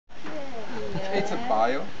It's a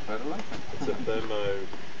biofertilizer. It's a thermo.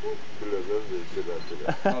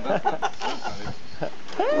 No, that's not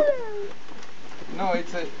it. No,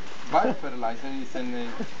 it's a biofertilizer. It's an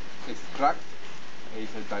extract.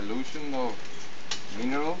 It's a dilution of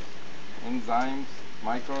minerals, enzymes,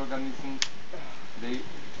 microorganisms. They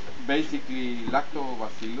basically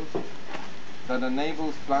lactobacillus that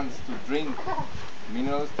enables plants to drink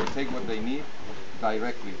minerals, to take what they need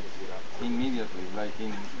directly, immediately, like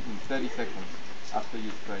in 30 seconds after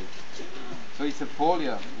you spray. So it's a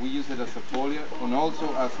foliar. We use it as a foliar, and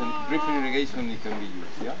also as a drip irrigation it can be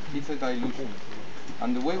used. Yeah, it's a dilution.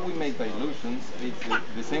 And the way we make dilutions, it's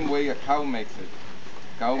the same way a cow makes it.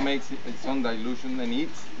 Cow makes its own dilution and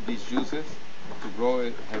eats these juices to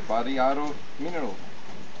grow her body out of minerals.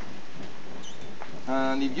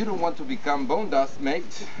 And if you don't want to become bone dust,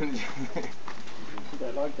 mate.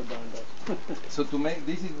 They like the bone dust. So to make,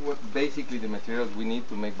 this is what basically the materials we need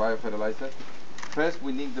to make biofertilizer. First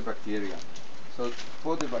we need the bacteria. So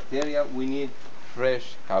for the bacteria we need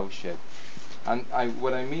fresh cow shed. And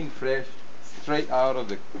what I mean fresh, straight out of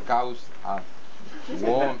the cow's ass.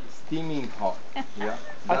 Warm, steaming hot. Yeah,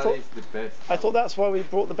 that is the best. I thought that's why we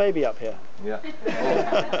brought the baby up here. Yeah,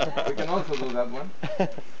 oh, we can also do that one.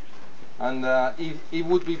 And it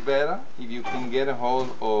would be better if you can get a hold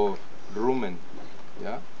of rumen.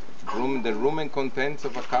 Yeah, the rumen contents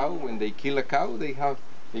of a cow. When they kill a cow, they can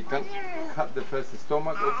cut the first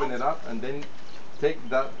stomach, open it up, and then take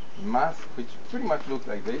that mass, which pretty much looks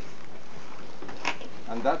like this.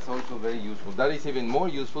 And that's also very useful. That is even more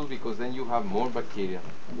useful because then you have more bacteria.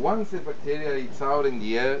 Once the bacteria is out in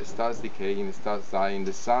the air, it starts decaying, it starts dying.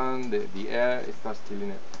 The sun, the air, it starts killing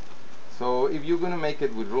it. So if you're going to make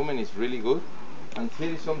it with rumen, it's really good. And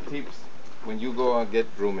here is some tips when you go and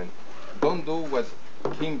get rumen. Don't do what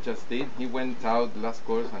Kim just did. He went out last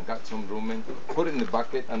course and got some rumen, put it in the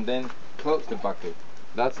bucket, and then close the bucket.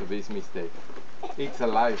 That's a big mistake. It's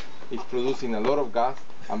alive. It's producing a lot of gas.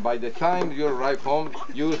 And by the time you arrive home,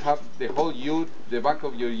 you have the whole ute, the back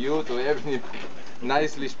of your ute, or everything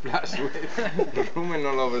nicely splashed with rumen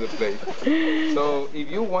all over the place. So if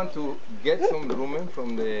you want to get some rumen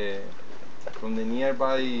from the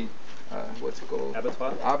nearby, what's it called?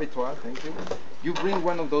 Abattoir. Abattoir, thank you. You bring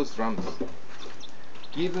one of those drums.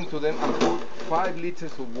 Give them to them and put 5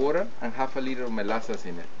 liters of water and half a liter of molasses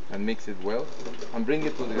in it and mix it well and bring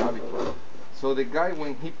it to the abattoir. So the guy,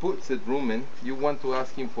 when he puts the rumen, you want to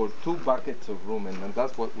ask him for 2 buckets of rumen, and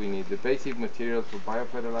that's what we need. The basic materials for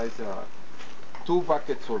biofertilizer are 2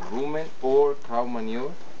 buckets of rumen or cow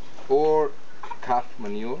manure or calf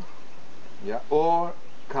manure, yeah, or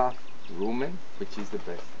calf rumen, which is the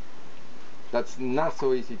best. That's not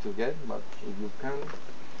so easy to get, but if you can,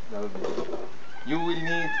 that'll be good. You will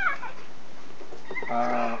need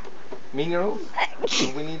minerals.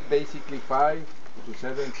 So we need basically 5 to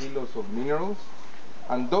 7 kilos of minerals,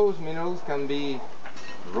 and those minerals can be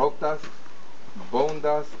rock dust, bone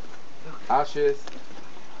dust, ashes,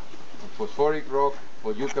 phosphoric rock,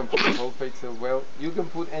 or you can put sulfates as well. You can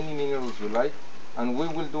put any minerals you like, and we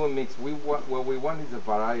will do a mix. What we want is a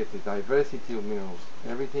variety, diversity of minerals.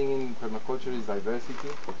 Everything in permaculture is diversity,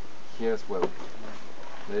 here as well.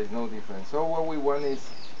 There is no difference. So what we want is,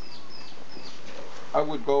 I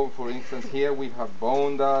would go, for instance, here we have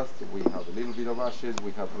bone dust, we have a little bit of ashes,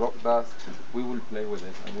 we have rock dust. We will play with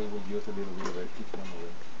it and we will use a little bit of it, each one of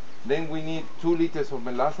it. Then we need 2 liters of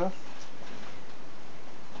molasses.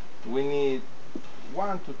 We need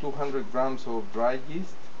 1 to 200 grams of dry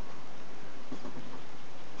yeast.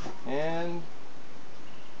 And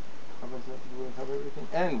how much do we have everything?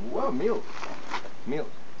 And well, milk. Milk.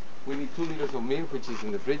 We need 2 liters of milk, which is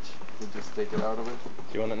in the fridge. We'll just take it out of it.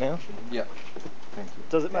 Do you want it now? Yeah. Thank you.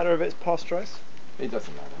 Does it matter if it's pasteurized? It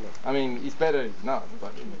doesn't matter. No. I mean, it's better if not,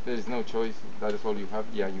 but if there is no choice, that is all you have,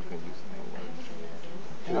 yeah, you can use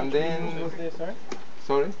it. And then, was there, sorry?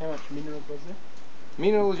 Sorry? How much minerals was there?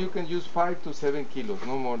 Minerals, you can use 5 to 7 kilos,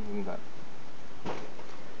 no more than that.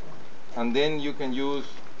 And then you can use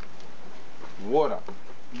water.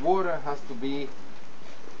 Water has to be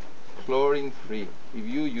chlorine free. If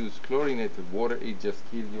you use chlorinated water, it just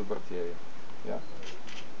kills your bacteria. Yeah.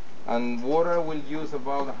 And water will use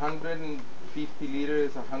about 150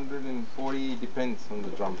 liters, 140, depends on the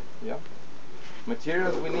drum. Yeah.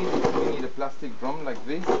 Materials we need a plastic drum like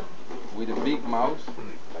this, with a big mouth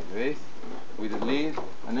like this, with a lid.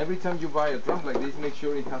 And every time you buy a drum like this, make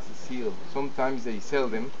sure it has a seal. Sometimes they sell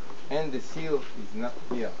them and the seal is not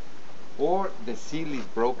here, or the seal is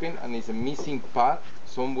broken and it's a missing part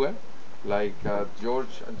somewhere. Like at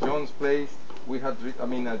John's place, we had,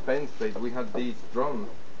 at Ben's place, we had this drum,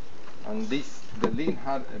 and the lid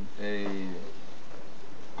had a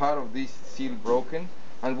part of this seal broken,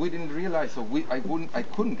 and we didn't realize. So I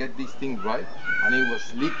couldn't get this thing right, and it was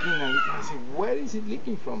leaking. And I said, where is it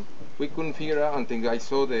leaking from? We couldn't figure out until I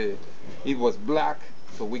saw it was black,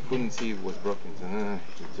 so we couldn't see it was broken. So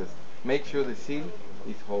just make sure the seal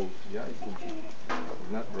is whole. Yeah, it's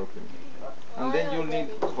not broken. And then you'll need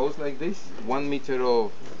hose like this, 1 meter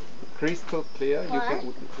of crystal clear.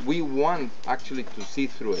 We want actually to see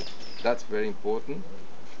through it. That's very important.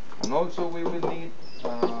 And also we will need,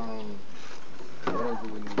 what else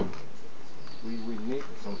do we need? We will need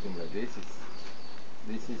something like this.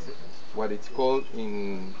 This is what it's called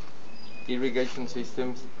in irrigation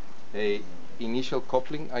systems, a initial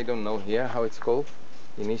coupling. I don't know here how it's called,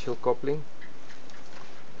 initial coupling.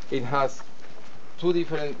 It has 2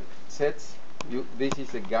 different sets. This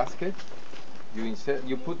is a gasket. You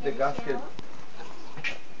put the gasket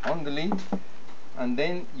on the lid, and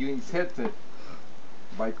then you insert it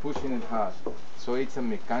by pushing it hard. So it's a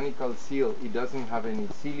mechanical seal. It doesn't have any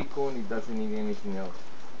silicone. It doesn't need anything else.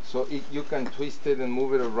 So you can twist it and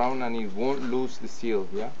move it around, and it won't lose the seal.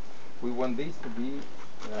 Yeah. We want this to be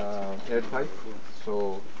airtight.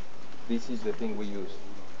 So this is the thing we use.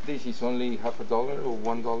 This is only $50 or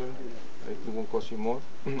 $1. It won't cost you more.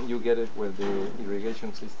 You get it with the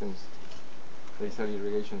irrigation systems. They sell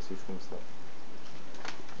irrigation system stuff.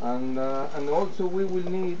 And also we will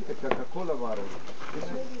need a Coca-Cola bottle.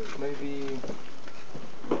 Maybe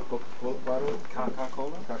Coca-Cola bottle.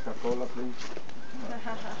 Coca-Cola? Coca-Cola, please.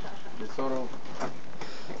 The sort of.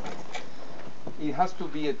 It has to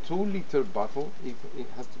be a 2-liter bottle.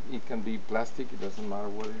 It can be plastic. It doesn't matter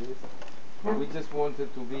what it is. But we just want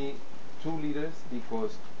it to be 2 liters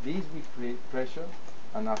because these will create pressure,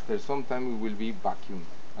 and after some time it will be vacuum,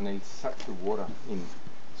 and it sucks the water in.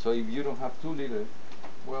 So if you don't have 2 liters,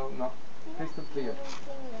 well, no, crystal clear.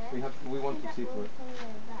 We want to see through it.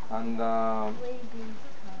 And I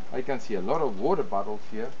can see a lot of water bottles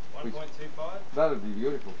here. 1.25? That'll be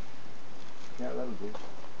beautiful. Yeah, that'll do.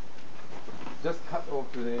 Just cut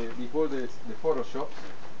off before the Photoshops.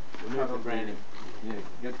 Cut off yeah,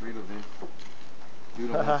 get rid of this. You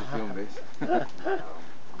don't want to film this.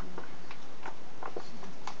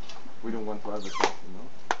 We don't want to advertise, you know.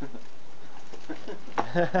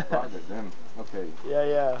 Target them. Okay.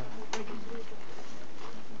 Yeah.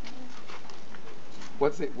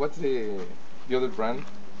 What's the other brand?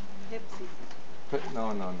 Pepsi.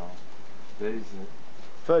 No. There is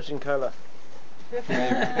Virgin Cola.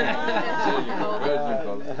 Virgin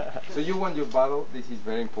Cola. So you want your bottle. This is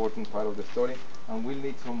very important part of the story, and we'll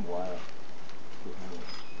need some wire.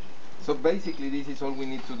 So basically, this is all we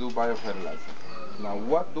need to do biofertilizer. Now,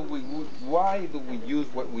 why do we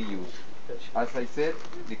use what we use? As I said,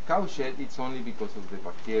 the cow shed, it's only because of the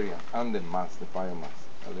bacteria and the mass, the biomass,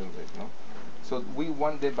 a little bit, no? So we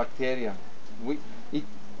want the bacteria.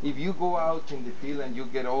 If you go out in the field and you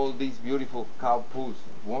get all these beautiful cow poos,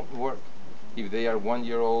 it won't work. If they are 1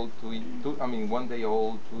 year old, 1 day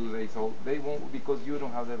old, 2 days old, they won't, because you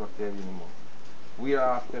don't have the bacteria anymore. We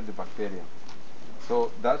are after the bacteria.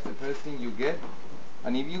 So that's the first thing you get.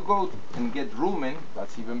 And if you go and get rumen,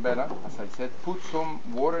 that's even better. As I said, put some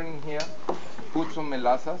water in here, put some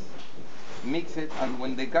molasses, mix it, and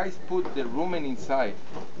when the guys put the rumen inside,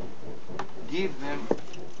 give them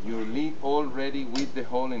your lid already with the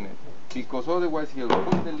hole in it. Because otherwise he'll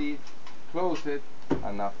put the lid, close it,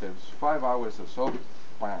 and after 5 hours or so,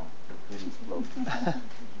 bam, it explodes.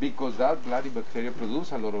 Because that bloody bacteria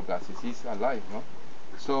produces a lot of gases. It's alive, no?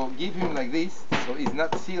 So give him like this, so it's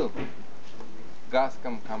not sealed. Gas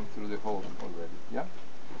can come through the hole already, yeah?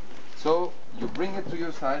 So you bring it to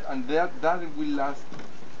your side, and that will last.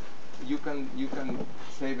 You can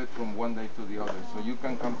save it from 1 day to the other. So you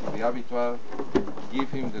can come to the abattoir,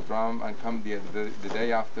 give him the drum, and come the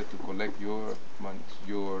day after to collect your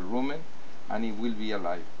rumen, and it will be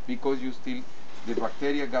alive, because the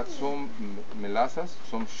bacteria got some molasses,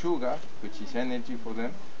 some sugar, which is energy for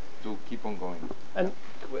them to keep on going. And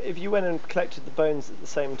if you went and collected the bones at the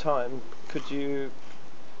same time, could you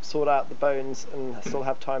sort out the bones and still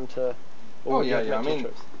have time to? Oh yeah. I mean,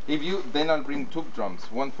 then I'll bring 2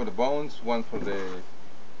 drums, one for the bones, one for the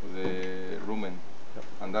rumen,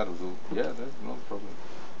 and that'll do. Yeah, that's no problem.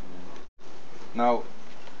 Now,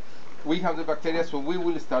 we have the bacteria, so we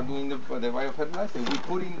will start doing the biofertilizer. We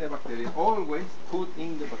put in the bacteria. Always put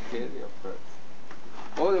in the bacteria first.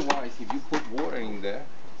 Otherwise, if you put water in there,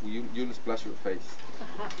 you'll splash your face.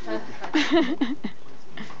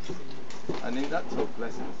 And then that's so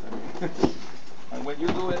pleasant. And when you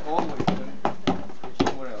do it, always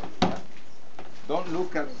somewhere else. Yeah? Don't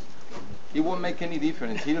look at. It won't make any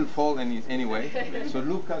difference. It'll fall anyway. So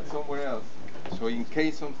look at somewhere else. So in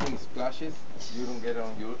case something splashes, you don't get it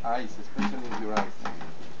on your eyes, especially in your eyes.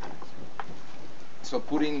 So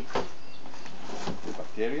put in the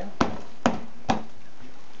bacteria.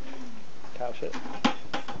 Cow shit.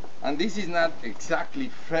 And this is not exactly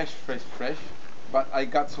fresh, but I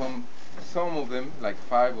got some of them, like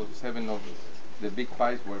 5 or 7 of the big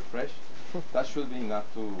pies were fresh. That should be enough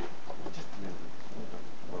to just a little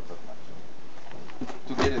bit, not that much,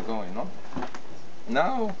 to get it going, no?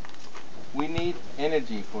 Now we need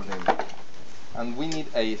energy for them, and we need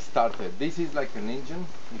a starter. This is like an engine.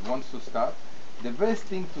 It wants to start. The best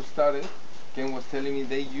thing to start it, Ken was telling me,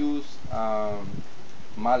 they use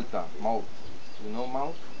malt. You know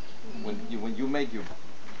malt? When you make your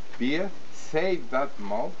beer, save that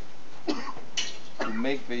malt to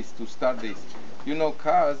make this, to start this. You know,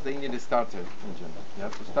 cars, they need a starter engine. Yeah,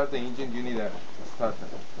 to start the engine, you need a starter.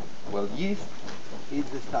 Well, yeast is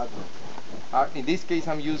the starter. In this case,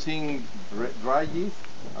 I'm using dry yeast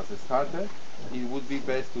as a starter. It would be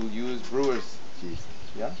best to use brewer's yeast.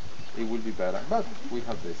 Yeah, it would be better. But we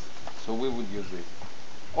have this, so we will use this.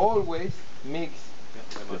 Always mix.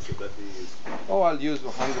 How much of that do you use? Oh, I'll use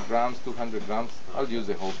 100 grams, 200 grams. I'll use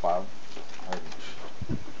the whole pile.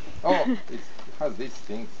 Oh, it has these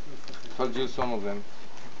things. So I'll use some of them.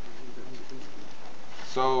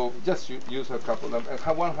 So just use a couple of them.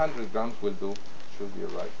 100 grams will do. Should be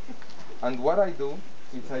alright. And what I do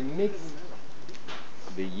is I mix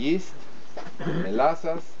the yeast,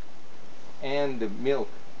 molasses, and the milk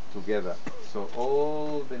together. So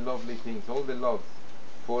all the lovely things, all the love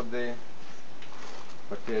for the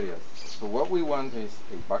bacteria. So what we want is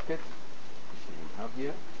a bucket, which we have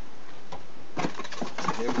here.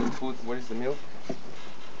 Here we put, where is the milk?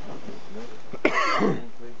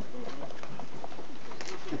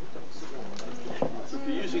 So if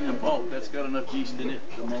you're using a malt, that's got enough yeast in it,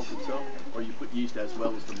 the malt itself, or you put yeast as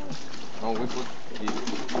well as the malt? No, we put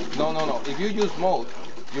yeast. No. If you use malt,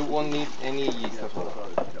 you won't need any yeast at all.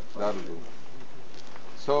 That'll do.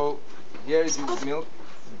 So here is your milk.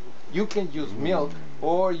 You can use milk,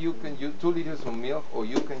 or you can use 2 liters of milk, or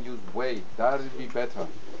you can use whey. That would be better.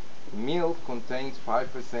 Milk contains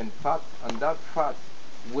 5% fat, and that fat,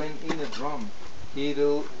 when in a drum,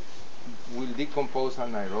 will decompose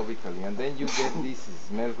anaerobically, and then you get this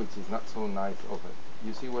smell which is not so nice of it.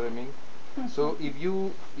 You see what I mean? So if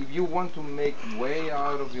you want to make whey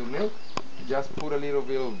out of your milk, just put a little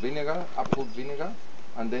bit of vinegar, apple vinegar,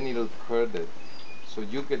 and then it'll curd it. So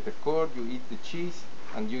you get the curd, you eat the cheese,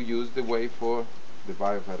 and you use the whey for the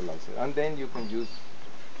biofertilizer. And then you can use,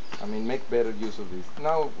 make better use of this.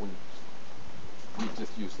 Now we're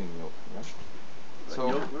just using milk. Yeah? So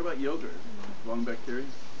What about yogurt? Wrong bacteria?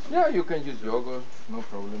 yeah, you can use yogurt, no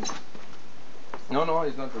problem. No,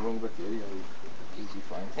 it's not the wrong bacteria. It's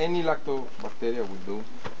fine. Any lactobacteria will do.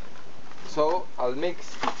 So I'll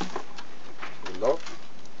mix the log.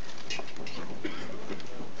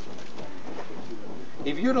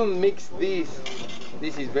 If you don't mix this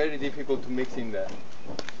is very difficult to mix in there.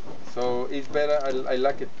 So it's better. I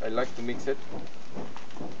like it. I like to mix it.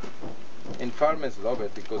 And farmers love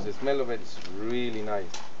it because the smell of it is really nice.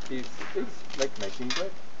 It's like making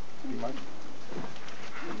bread, pretty much.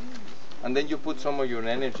 And then you put some of your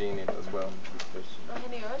energy in it as well.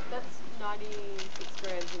 Eugenio, that's 96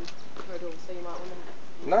 grams in total, so you might want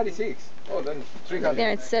to... 96? Oh, then 300.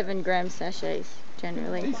 They're in 7 gram sachets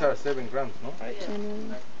generally. These are 7 grams, no?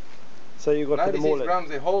 Generally. So you've got to put them 96 all in. grams,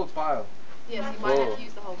 the whole pile. Yes, you might have to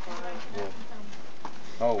use the whole pile. Yeah.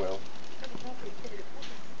 Oh well.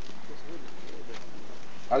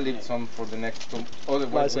 I'll leave some for the next two.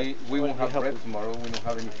 Otherwise, Liza, we why won't don't you have help bread him? tomorrow. We don't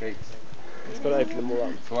have any cakes. It's got to open them all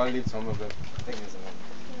up So I'll leave some of them.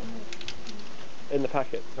 in the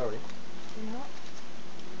packet. Sorry.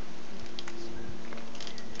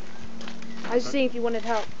 I was seeing if you wanted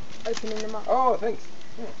help opening them up. Oh, thanks.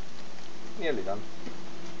 Yeah. Nearly done.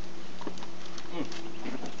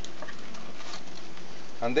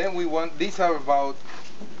 And then we want, these are about,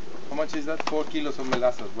 how much is that? 4 kilos of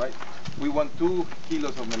molasses, right? We want 2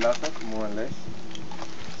 kilos of molasses, more or less.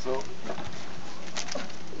 So,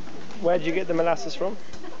 Where do you get the molasses from?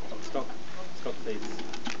 Stock feeds.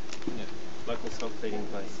 Yeah, local stock feeding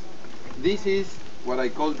place. this is what I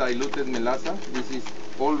call diluted molasses. This is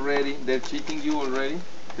already, they're cheating you already.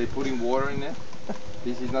 They're putting water in it.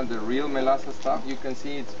 This is not the real molasses stuff. You can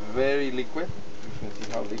see it's very liquid. You can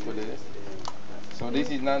see how liquid it is. So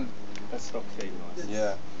this is not, That's stock feed molasses.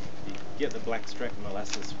 yeah. You get the blackstrap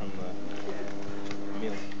molasses from the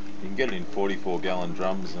mill. You can get it in 44-gallon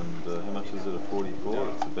drums, and how much is it a 44?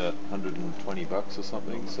 It's about $120 or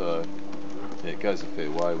something. So yeah, it goes a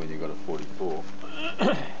fair way when you've got a 44.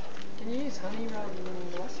 Can you use honey rather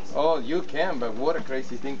than molasses? Oh, you can, but what a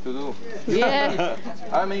crazy thing to do. Yeah.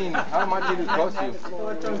 I mean, how much it will cost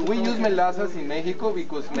you? We use molasses in Mexico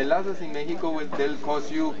because molasses in Mexico they'll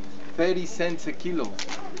cost you 30 cents a kilo.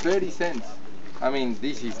 30 cents. I mean,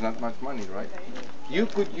 this is not much money, right? You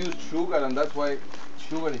could use sugar, and that's why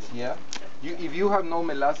sugar is here. If you have no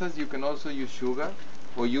molasses, you can also use sugar,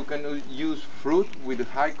 or you can use fruit with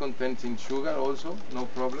high content in sugar also, no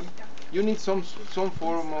problem. You need some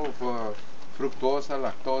form of fructose,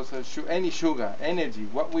 lactose, any sugar, energy.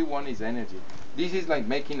 What we want is energy. This is like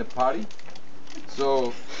making a party.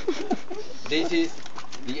 So this is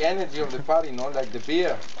the energy of the party, not like the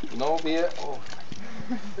beer. No beer. Oh.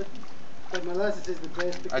 But molasses is the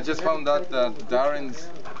best. I just found out that Darren's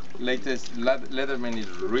latest Leatherman is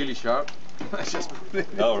really sharp. I just put it.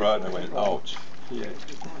 Oh right, I went, ouch. Yeah.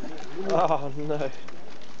 Oh no.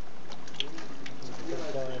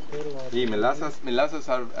 Yeah, molasses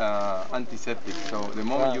are antiseptic, so the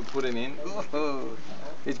moment you put it in,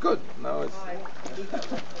 it's good. Now it's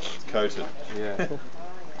Coated. yeah.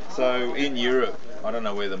 So in Europe, I don't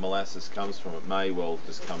know where the molasses comes from. It may well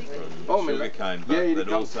just come from sugarcane, but yeah,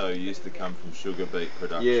 it also used to come from sugar beet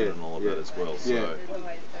production and all of that as well.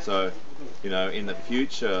 So, you know, in the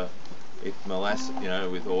future, if molasses, you know,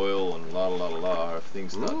 with oil and if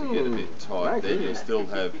things start to get a bit tight, then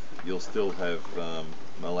you'll still have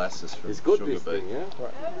molasses from sugar beet. Thing, yeah?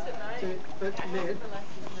 So, but Ned,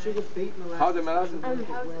 sugar beet molasses. How the molasses?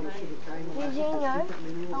 Eugenio,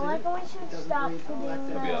 am I going to start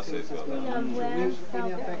putting Maybe I said so. the In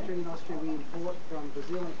our factory in Austria, we import from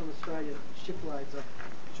Brazil and from Australia shiploads of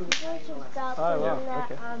sugar cane molasses. Oh wow.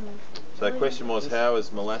 Okay. So the question was, how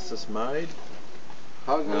is molasses made?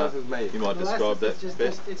 How is molasses made? You might describe that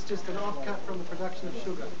best. It's just an offcut from the production of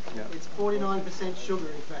sugar. Yeah. It's 49% sugar,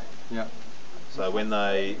 in fact. Yeah. So when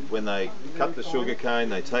they cut the sugar cane,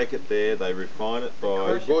 they take it there, they refine it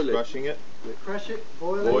by crushing it, Crush it,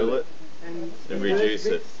 boil it, and and reduce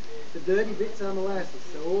it. The dirty bits are molasses.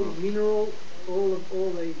 So all the mineral, all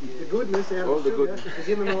the goodness out All of the sugar good- is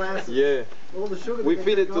in the molasses. Yeah. All the sugar. We that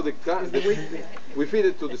feed they it to got the is the weak bit. we feed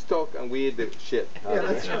it to the stock and we eat the shit. Yeah,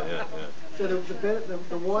 that's right. Yeah. So the better,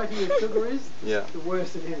 the whiter your sugar is, Yeah. the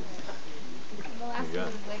worse it is. Molasses There you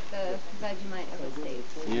is like the Vegemite of the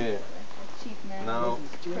States. Yeah. Cheap now. Now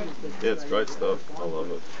Yeah, it's great stuff. I love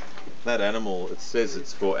it. That animal, it says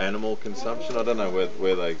it's for animal consumption. I don't know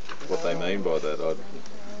what they mean by that. I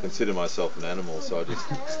consider myself an animal, so I just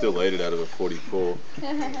still eat it out of a 44.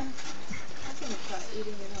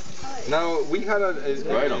 now we had It's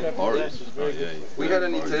great on porridge. Oh, yeah. we had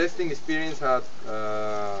an interesting experience at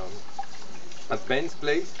Ben's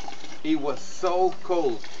place. It was so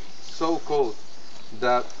cold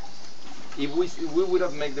that if we would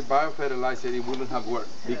have made the biofertilizer, it wouldn't have worked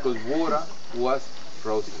because water was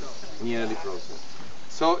frozen, nearly frozen.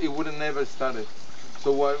 So it would have never started.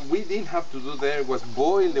 So what we didn't have to do there was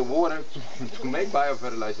boil the water to make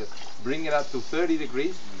biofertilizer, bring it up to 30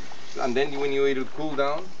 degrees, and then when it will cool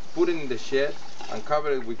down, put it in the shed and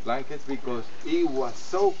cover it with blankets because it was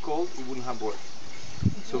so cold it wouldn't have worked.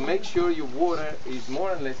 So make sure your water is more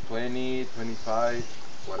or less 20, 25,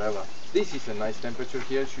 whatever. This is a nice temperature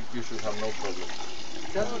here, you should have no problem.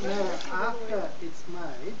 It doesn't matter after it's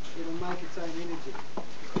made, it'll make its own energy.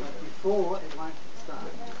 But before, it won't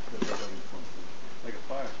start. Like a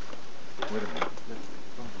fire. Wait a minute.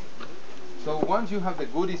 So once you have the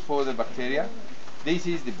goodies for the bacteria, this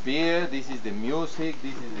is the beer, this is the music,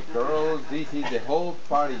 this is the girls, this is the whole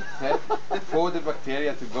party set for the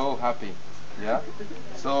bacteria to go happy. Yeah?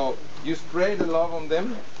 So you spray the love on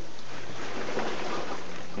them.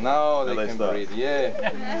 Now they can start. breathe, yeah.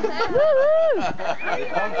 The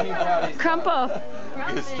pumpkin party Crump starts.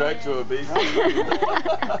 off. Get straight to a beast.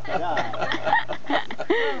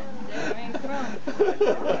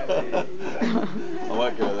 I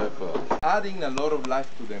won't go that far. Adding a lot of life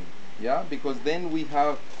to them, yeah, because then we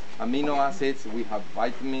have amino acids, we have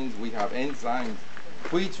vitamins, we have enzymes,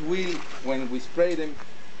 which will, when we spray them,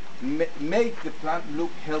 make the plant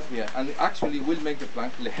look healthier, and actually will make the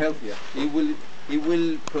plant healthier. It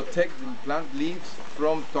will protect the plant leaves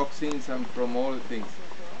from toxins and from all the things.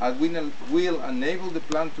 And will enable the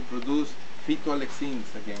plant to produce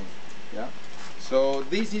phytoalexins again. Yeah. So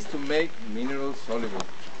this is to make minerals soluble.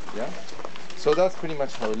 Yeah. So that's pretty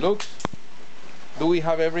much how it looks. Do we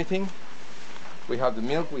have everything? We have the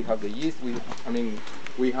milk, we have the yeast, we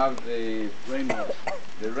have the rainbow.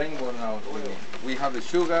 The rainbow now. We have the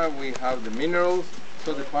sugar, we have the minerals,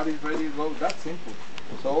 so the party is ready to go. That's simple.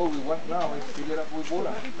 So all we want now is fill it up with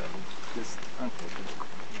water. Just Some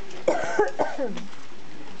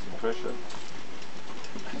pressure.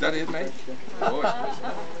 Is that it, mate?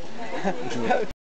 Boy.